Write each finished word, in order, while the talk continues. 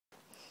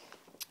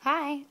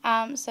Hi.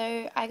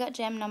 So I got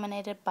Jam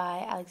nominated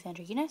by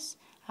Alexandra Eunice.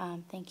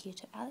 Thank you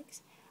to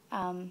Alex.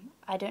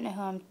 I don't know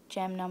who I'm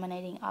Jam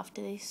nominating after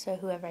this, so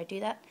whoever I do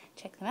that,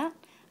 check them out.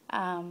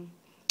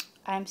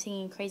 I'm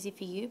singing Crazy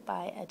For You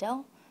by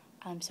Adele.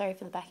 I'm sorry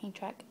for the backing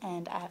track,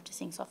 and I have to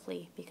sing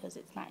softly because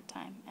it's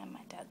nighttime and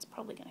my dad's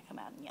probably going to come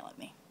out and yell at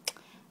me.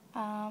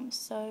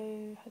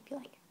 So hope you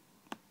like it.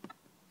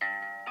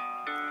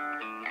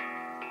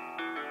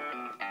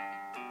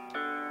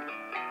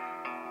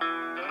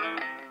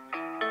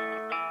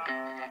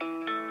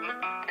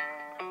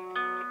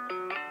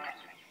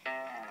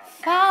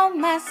 Found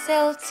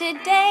myself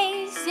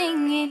today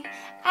singing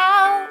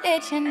out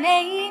at your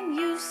name.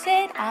 You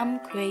said I'm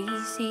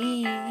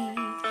crazy.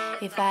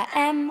 If I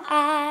am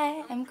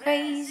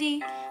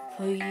crazy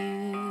for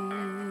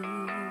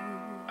you.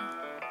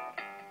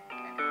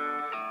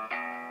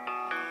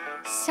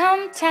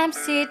 Sometimes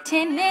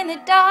sitting in the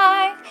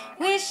dark,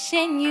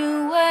 wishing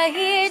you were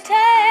here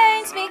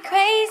turns me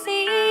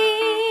crazy.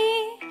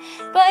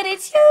 But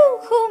it's you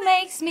who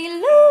makes me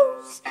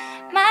lose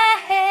my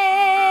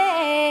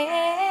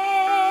head.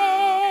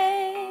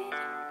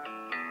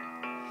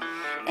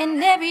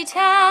 And every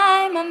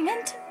time I'm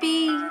meant to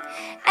be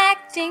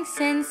acting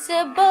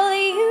sensible,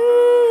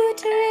 you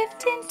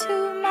drift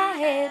into my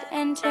head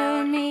and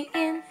turn me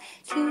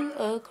into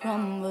a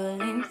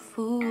crumbling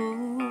fool.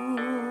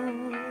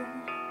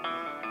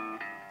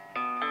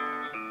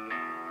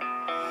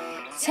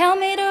 Tell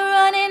me to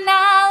run and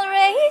I'll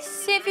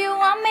race. If you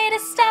want me to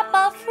stop,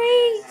 I'll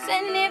freeze.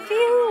 And if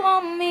you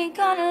want me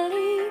gonna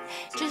leave,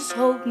 just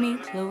hold me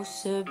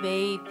closer,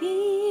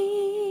 baby,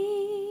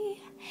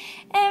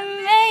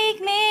 and make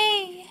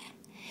me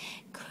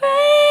crazy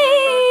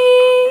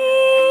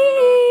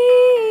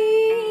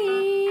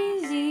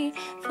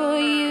for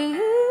you.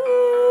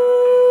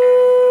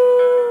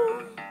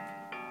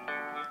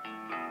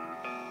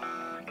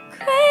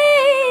 Crazy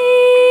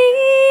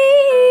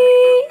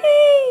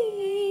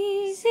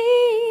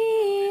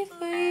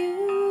for you.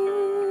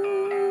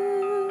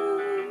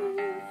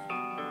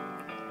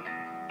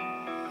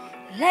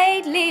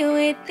 Lately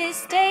with this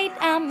state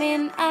I'm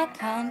in, I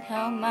can't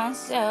help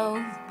myself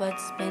but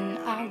spin.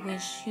 I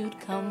wish you'd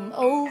come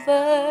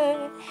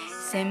over,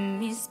 send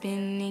me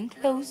spinning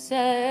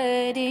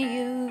closer to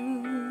you.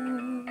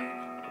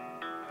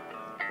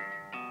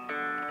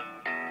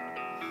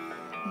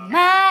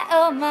 My,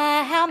 oh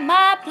my, how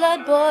my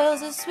blood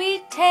boils, a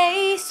sweet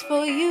taste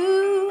for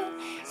you.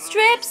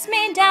 Strips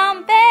me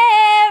down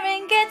bare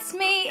and gets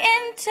me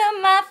into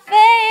my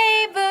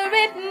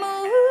favorite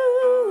mood.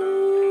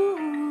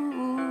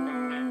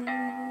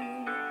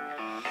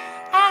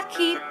 I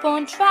keep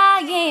on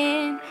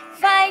trying,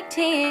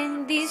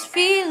 fighting these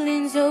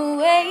feelings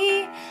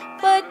away,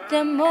 but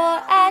the more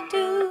I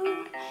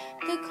do,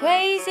 the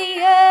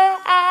crazier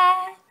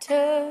I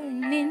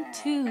turn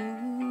into.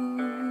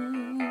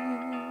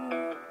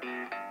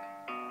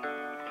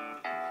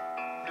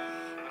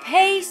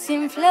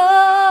 Pacing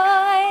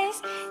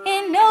floors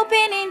and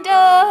opening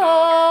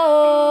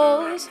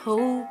doors,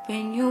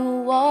 hoping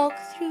you'll walk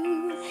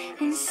through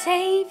and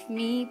save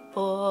me,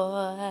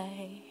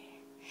 boy,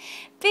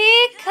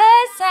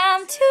 because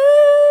I'm too